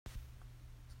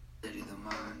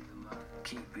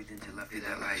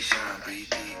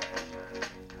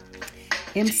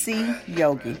MC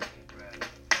Yogi.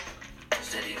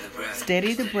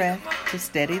 Steady the breath to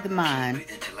steady the mind.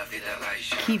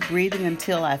 Keep breathing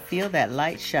until I feel that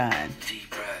light shine.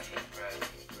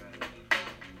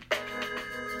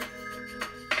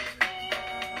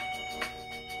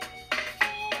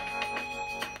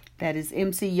 That is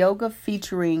MC Yoga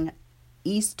featuring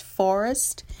East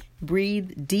Forest.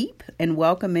 Breathe deep and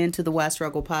welcome into the Why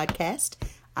Struggle podcast.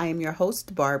 I am your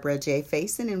host, Barbara J.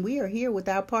 Faison, and we are here with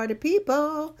our party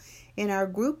people. In our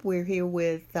group, we're here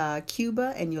with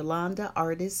Cuba and Yolanda,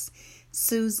 artists,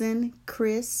 Susan,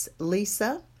 Chris,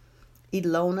 Lisa,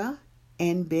 Ilona,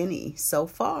 and Benny. So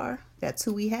far, that's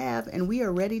who we have, and we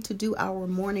are ready to do our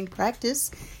morning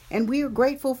practice, and we are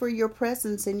grateful for your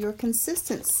presence and your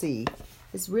consistency.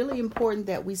 It's really important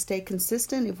that we stay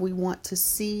consistent if we want to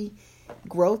see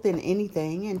growth in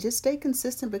anything, and just stay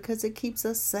consistent because it keeps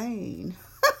us sane.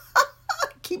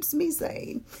 Keeps me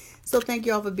sane. So thank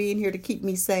you all for being here to keep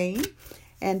me sane.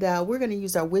 And we're going to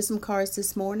use our wisdom cards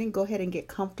this morning. Go ahead and get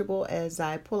comfortable as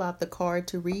I pull out the card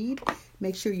to read.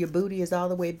 Make sure your booty is all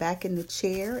the way back in the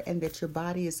chair and that your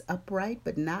body is upright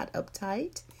but not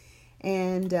uptight.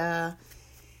 And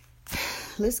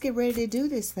let's get ready to do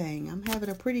this thing. I'm having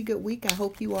a pretty good week. I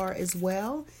hope you are as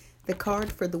well. The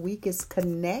card for the week is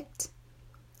connect.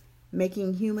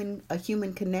 Making a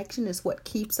human connection is what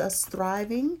keeps us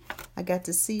thriving. I got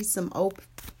to see some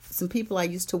people I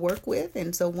used to work with,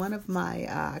 and so one of my,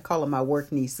 I call them my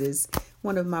work nieces.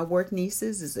 One of my work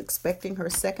nieces is expecting her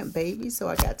second baby, so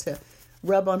I got to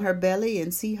rub on her belly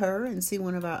and see her and see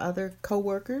one of our other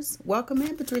coworkers. Welcome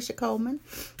in, Patricia Coleman.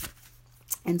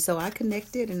 And so I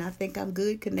connected, and I think I'm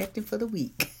good connecting for the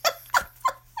week.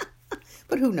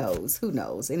 But who knows? Who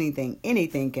knows?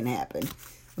 Anything can happen.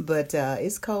 But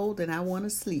it's cold and I want to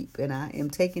sleep, and I am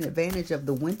taking advantage of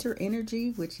the winter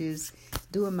energy, which is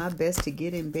doing my best to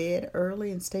get in bed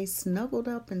early and stay snuggled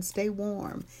up and stay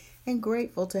warm, and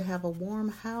grateful to have a warm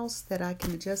house that I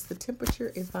can adjust the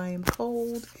temperature if I am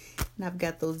cold. And I've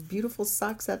got those beautiful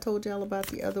socks I told y'all about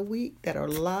the other week that are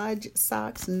lodge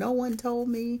socks. No one told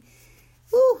me.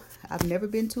 I've never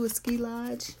been to a ski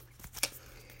lodge.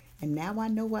 And now I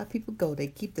know why people go. They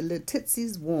keep the little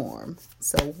tootsies warm.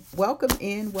 So welcome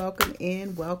in, welcome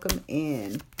in, welcome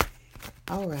in.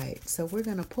 All right. So we're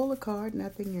going to pull a card.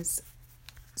 Nothing is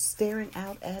staring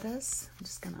out at us. I'm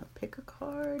just going to pick a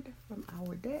card from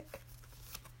our deck.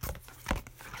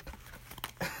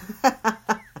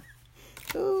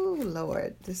 Oh,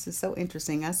 Lord. This is so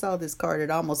interesting. I saw this card. It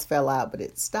almost fell out, but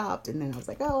it stopped. And then I was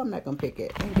like, I'm not going to pick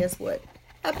it. And guess what?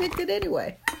 I picked it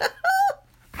anyway.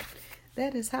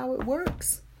 That is how it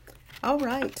works. All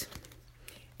right.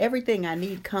 Everything I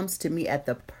need comes to me at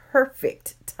the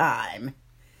perfect time.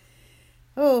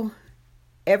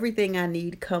 Everything I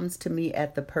need comes to me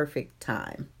at the perfect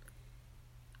time.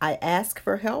 I ask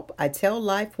for help. I tell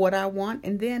life what I want,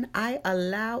 and then I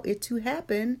allow it to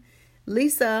happen.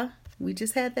 Lisa, we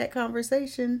just had that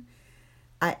conversation.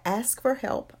 I ask for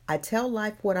help. I tell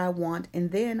life what I want,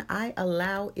 and then I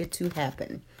allow it to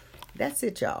happen. That's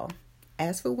it, y'all.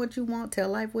 Ask for what you want, tell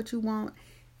life what you want,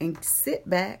 and sit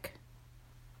back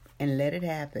and let it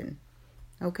happen.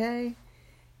 Okay?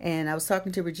 And I was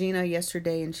talking to Regina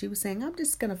yesterday, and she was saying, I'm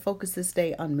just going to focus this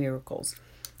day on miracles.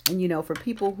 And, for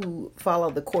people who follow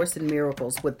the Course in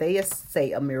Miracles, what they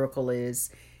say a miracle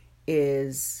is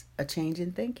a change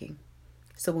in thinking.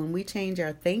 So when we change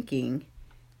our thinking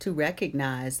to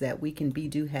recognize that we can be,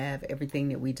 do, have everything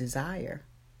that we desire,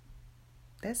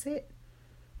 that's it.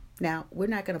 Now, we're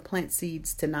not going to plant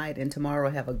seeds tonight and tomorrow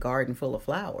have a garden full of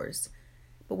flowers.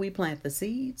 But we plant the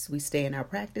seeds, we stay in our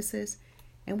practices,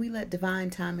 and we let divine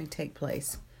timing take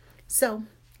place. So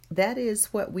that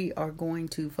is what we are going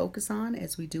to focus on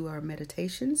as we do our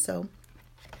meditation. So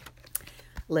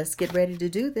let's get ready to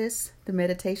do this. The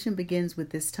meditation begins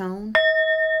with this tone.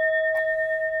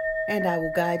 And I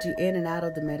will guide you in and out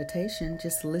of the meditation.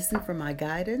 Just listen for my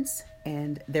guidance.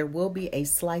 And there will be a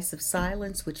slice of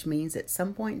silence, which means at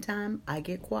some point in time, I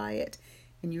get quiet.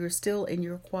 And you're still in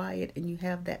your quiet and you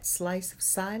have that slice of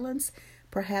silence.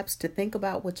 Perhaps to think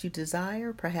about what you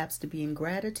desire. Perhaps to be in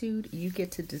gratitude. You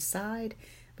get to decide.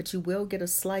 But you will get a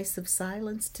slice of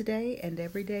silence today and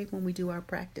every day when we do our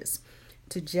practice.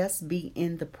 To just be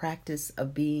in the practice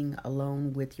of being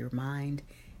alone with your mind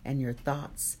and your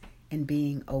thoughts. And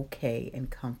being okay and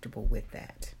comfortable with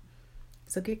that.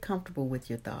 So get comfortable with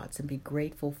your thoughts and be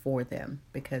grateful for them,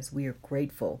 because we are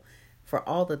grateful for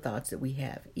all the thoughts that we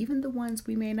have, even the ones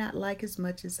we may not like as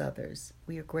much as others.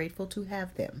 We are grateful to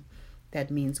have them.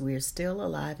 That means we are still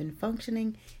alive and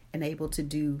functioning, and able to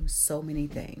do so many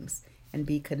things and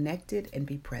be connected and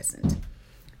be present.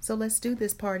 So let's do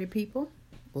this, party people.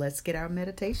 Let's get our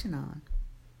meditation on.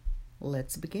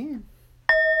 Let's begin.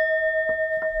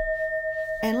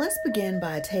 And let's begin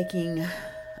by taking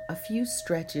a few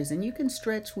stretches, and you can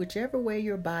stretch whichever way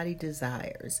your body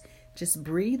desires. Just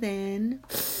breathe in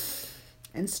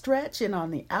and stretch, and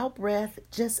on the out breath,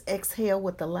 just exhale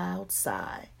with a loud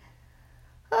sigh.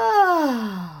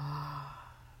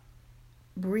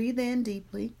 Breathe in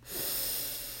deeply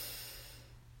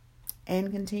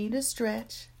and continue to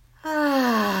stretch.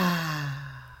 And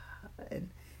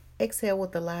exhale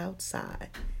with a loud sigh.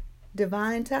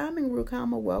 Divine timing,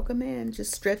 Rukama, welcome in.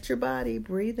 Just stretch your body,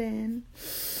 breathe in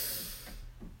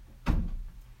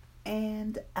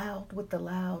and out with a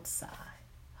loud sigh.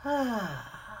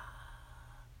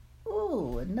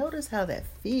 Ooh, and notice how that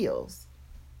feels.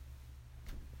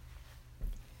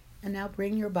 And now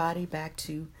bring your body back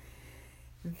to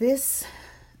this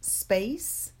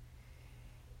space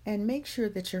and make sure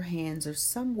that your hands are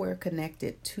somewhere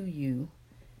connected to you,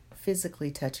 physically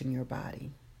touching your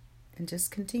body. And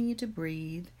just continue to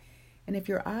breathe. And if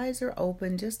your eyes are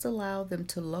open, just allow them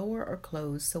to lower or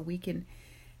close so we can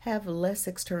have less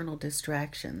external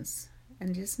distractions.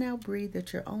 And just now breathe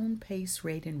at your own pace,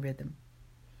 rate, and rhythm,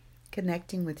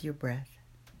 connecting with your breath.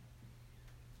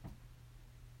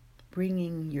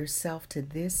 Bringing yourself to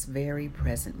this very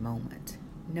present moment,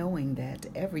 knowing that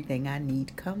everything I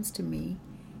need comes to me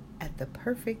at the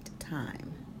perfect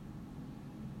time.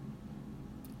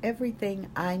 Everything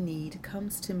I need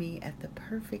comes to me at the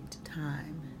perfect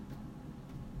time.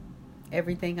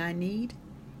 Everything I need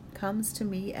comes to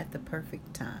me at the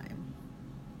perfect time.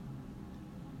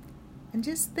 And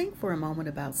just think for a moment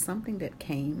about something that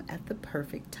came at the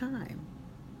perfect time.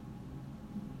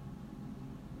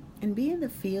 And be in the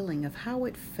feeling of how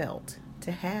it felt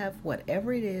to have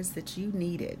whatever it is that you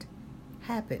needed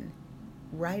happen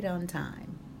right on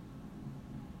time.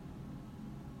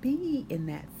 Be in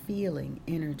that feeling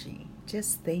energy,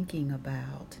 just thinking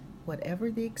about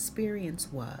whatever the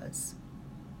experience was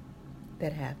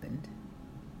that happened.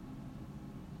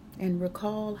 And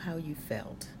recall how you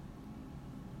felt.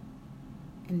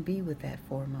 And be with that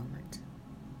for a moment.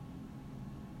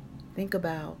 Think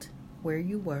about where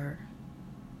you were,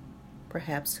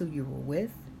 perhaps who you were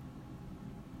with.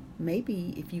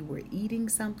 Maybe if you were eating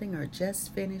something or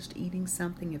just finished eating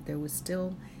something, if there was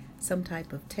still some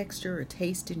type of texture or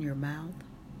taste in your mouth.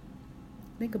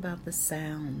 Think about the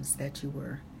sounds that you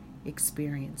were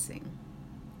experiencing.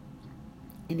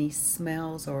 Any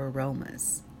smells or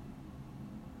aromas.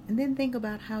 And then think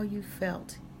about how you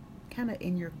felt kind of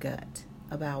in your gut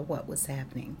about what was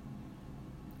happening.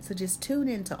 So just tune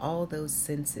into all those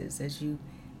senses as you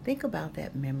think about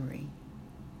that memory.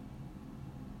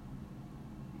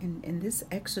 And this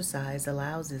exercise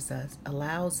allows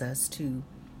us to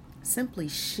simply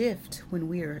shift when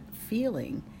we are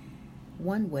feeling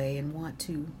one way and want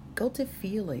to go to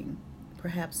feeling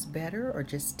perhaps better or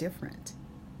just different.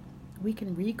 We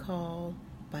can recall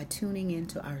by tuning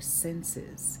into our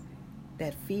senses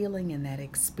that feeling and that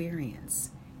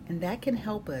experience, and that can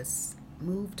help us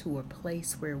move to a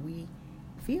place where we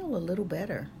feel a little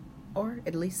better or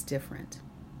at least different.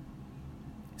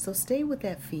 So stay with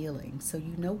that feeling so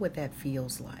you know what that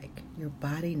feels like. Your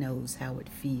body knows how it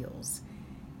feels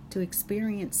to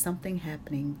experience something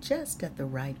happening just at the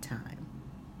right time.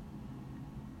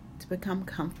 To become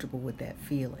comfortable with that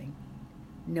feeling,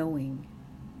 knowing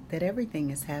that everything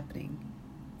is happening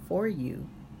for you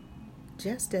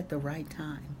just at the right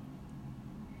time.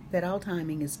 That all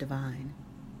timing is divine.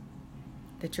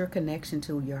 That your connection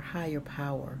to your higher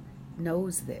power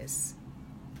knows this.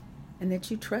 And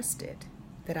that you trust it.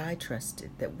 That I trust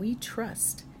it. That we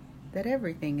trust that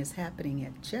everything is happening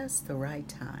at just the right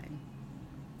time.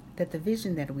 That the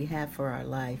vision that we have for our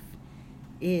life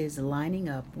is lining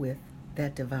up with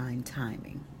that divine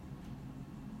timing.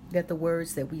 That the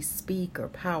words that we speak are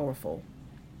powerful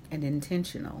and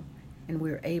intentional, and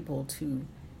we're able to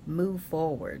move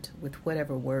forward with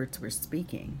whatever words we're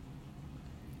speaking.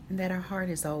 And that our heart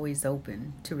is always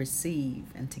open to receive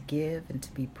and to give and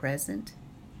to be present.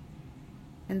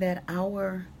 And that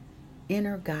our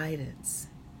inner guidance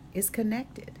is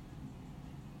connected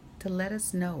to let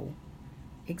us know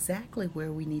exactly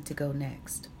where we need to go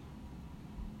next.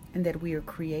 And that we are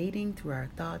creating through our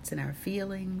thoughts and our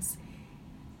feelings,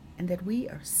 and that we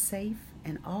are safe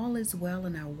and all is well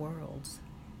in our worlds.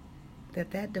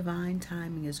 That divine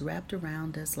timing is wrapped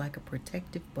around us like a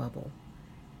protective bubble,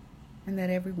 and that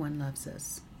everyone loves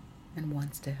us and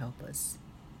wants to help us.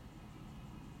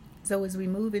 So as we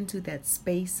move into that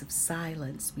space of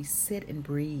silence, we sit and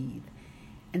breathe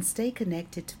And stay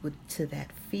connected to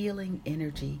that feeling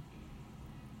energy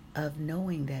of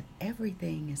knowing that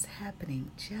everything is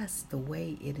happening just the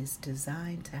way it is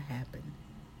designed to happen.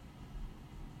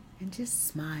 And just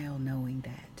smile knowing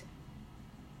that.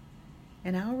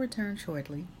 And I'll return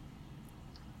shortly.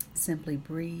 Simply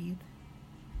breathe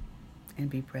and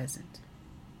be present.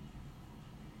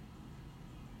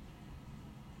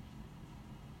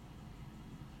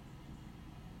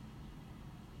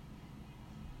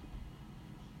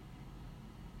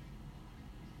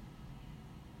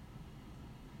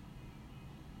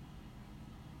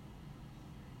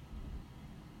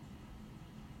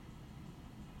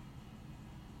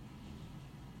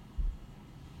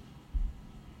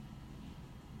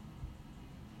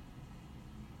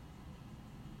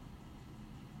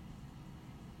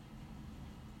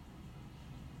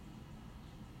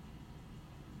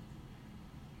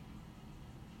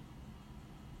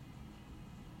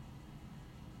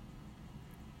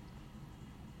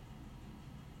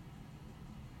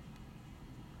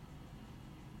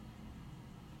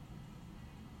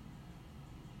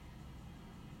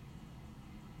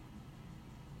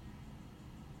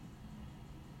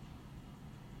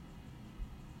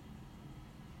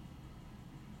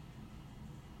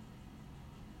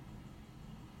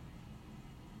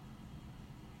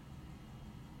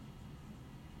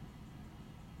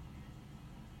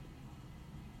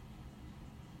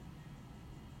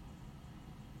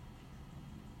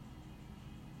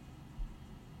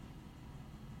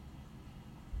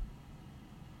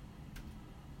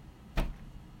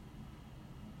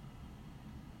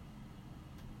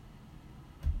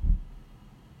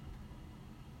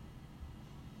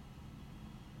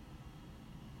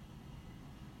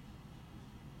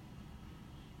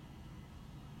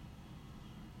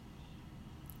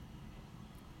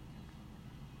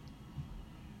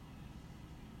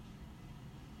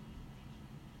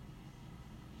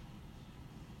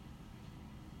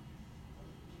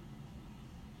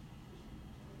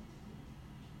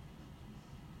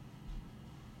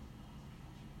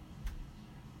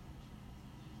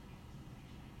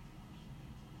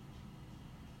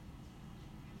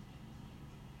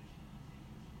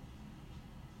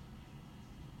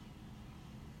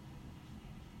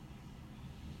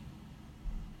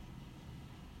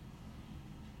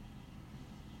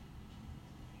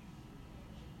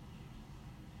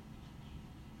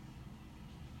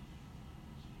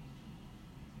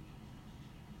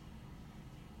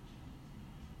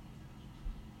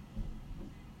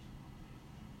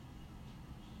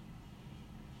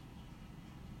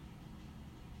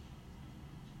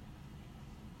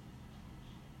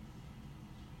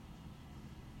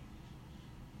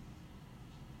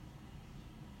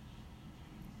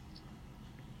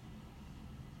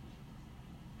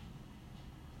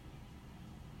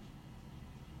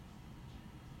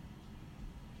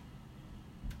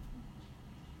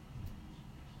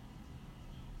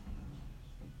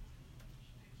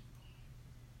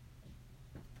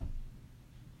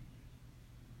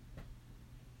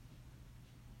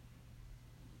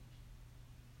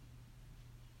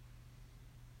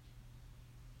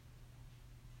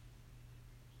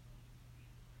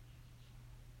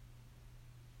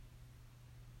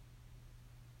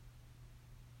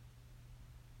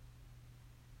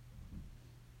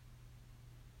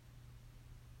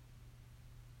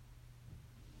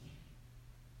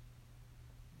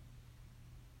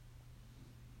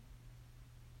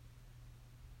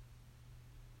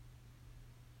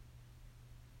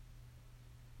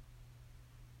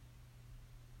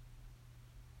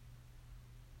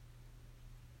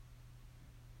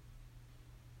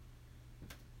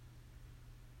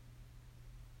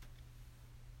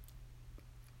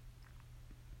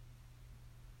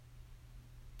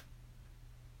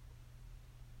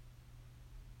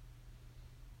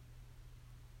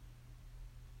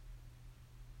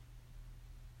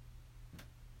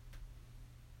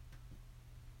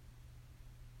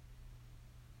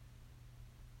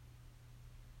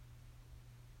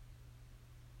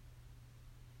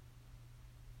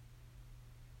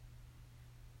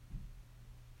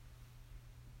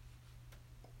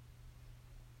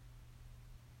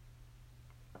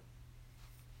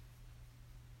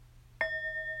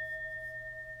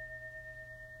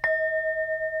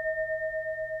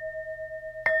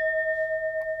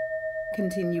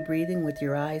 Continue breathing with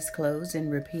your eyes closed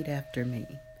and repeat after me.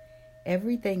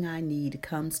 Everything I need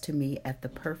comes to me at the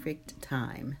perfect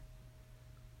time.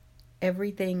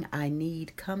 Everything I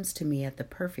need comes to me at the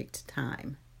perfect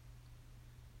time.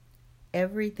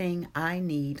 Everything I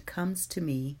need comes to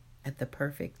me at the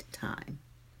perfect time.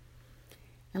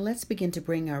 And let's begin to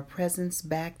bring our presence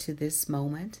back to this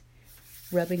moment.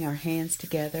 rubbing our hands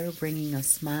together, bringing a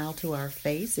smile to our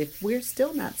face. If we're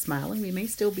still not smiling, we may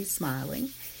still be smiling.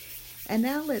 And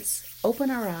now let's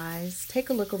open our eyes, take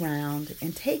a look around,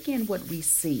 and take in what we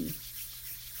see.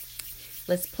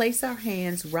 Let's place our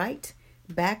hands right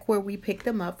back where we picked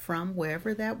them up from,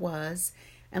 wherever that was,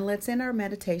 and let's end our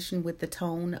meditation with the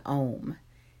tone Om.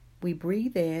 We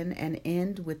breathe in and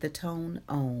end with the tone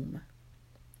Om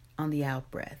on the out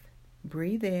breath.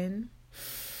 Breathe in.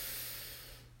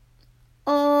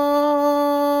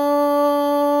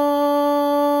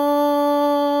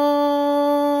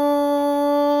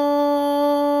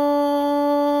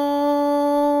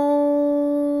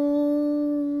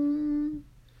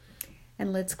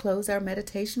 And let's close our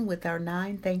meditation with our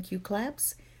 9 thank you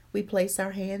claps. We place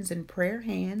our hands in prayer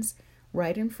hands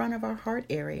right in front of our heart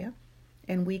area,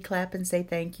 and we clap and say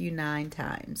thank you 9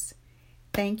 times.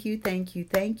 Thank you, thank you,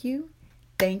 thank you.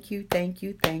 Thank you, thank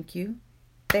you, thank you.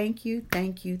 Thank you,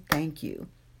 thank you, thank you.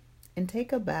 And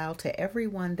take a bow to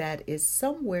everyone that is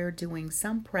somewhere doing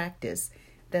some practice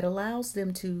that allows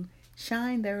them to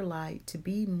shine their light, to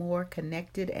be more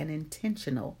connected and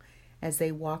intentional as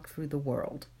they walk through the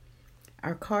world.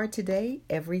 Our card today,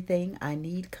 everything I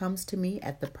need comes to me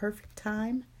at the perfect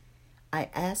time. I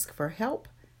ask for help.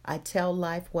 I tell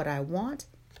life what I want,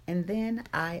 and then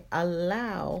I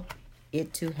allow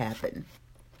it to happen.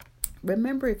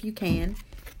 Remember, if you can,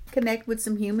 connect with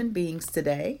some human beings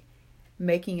today.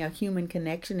 Making a human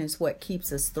connection is what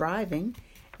keeps us thriving.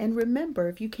 And remember,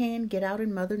 if you can, get out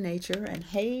in Mother Nature and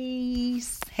hey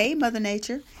Mother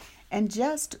Nature, and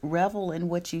just revel in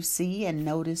what you see and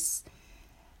notice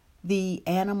the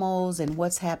animals and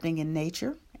what's happening in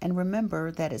nature. And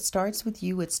remember that it starts with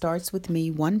you. It starts with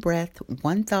me. One breath,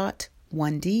 one thought,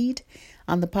 one deed.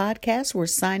 On the podcast, we're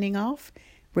signing off.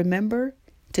 Remember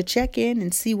to check in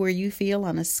and see where you feel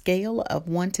on a scale of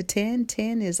 1 to 10.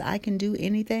 10 is I can do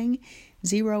anything.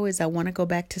 0 is I want to go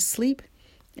back to sleep.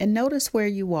 And notice where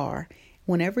you are.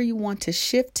 Whenever you want to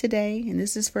shift today, and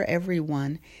this is for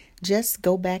everyone, just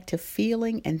go back to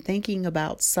feeling and thinking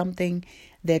about something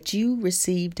that you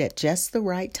received at just the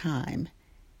right time.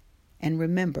 And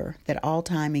remember that all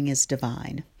timing is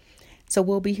divine. So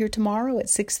we'll be here tomorrow at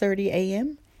 6:30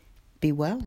 a.m. Be well.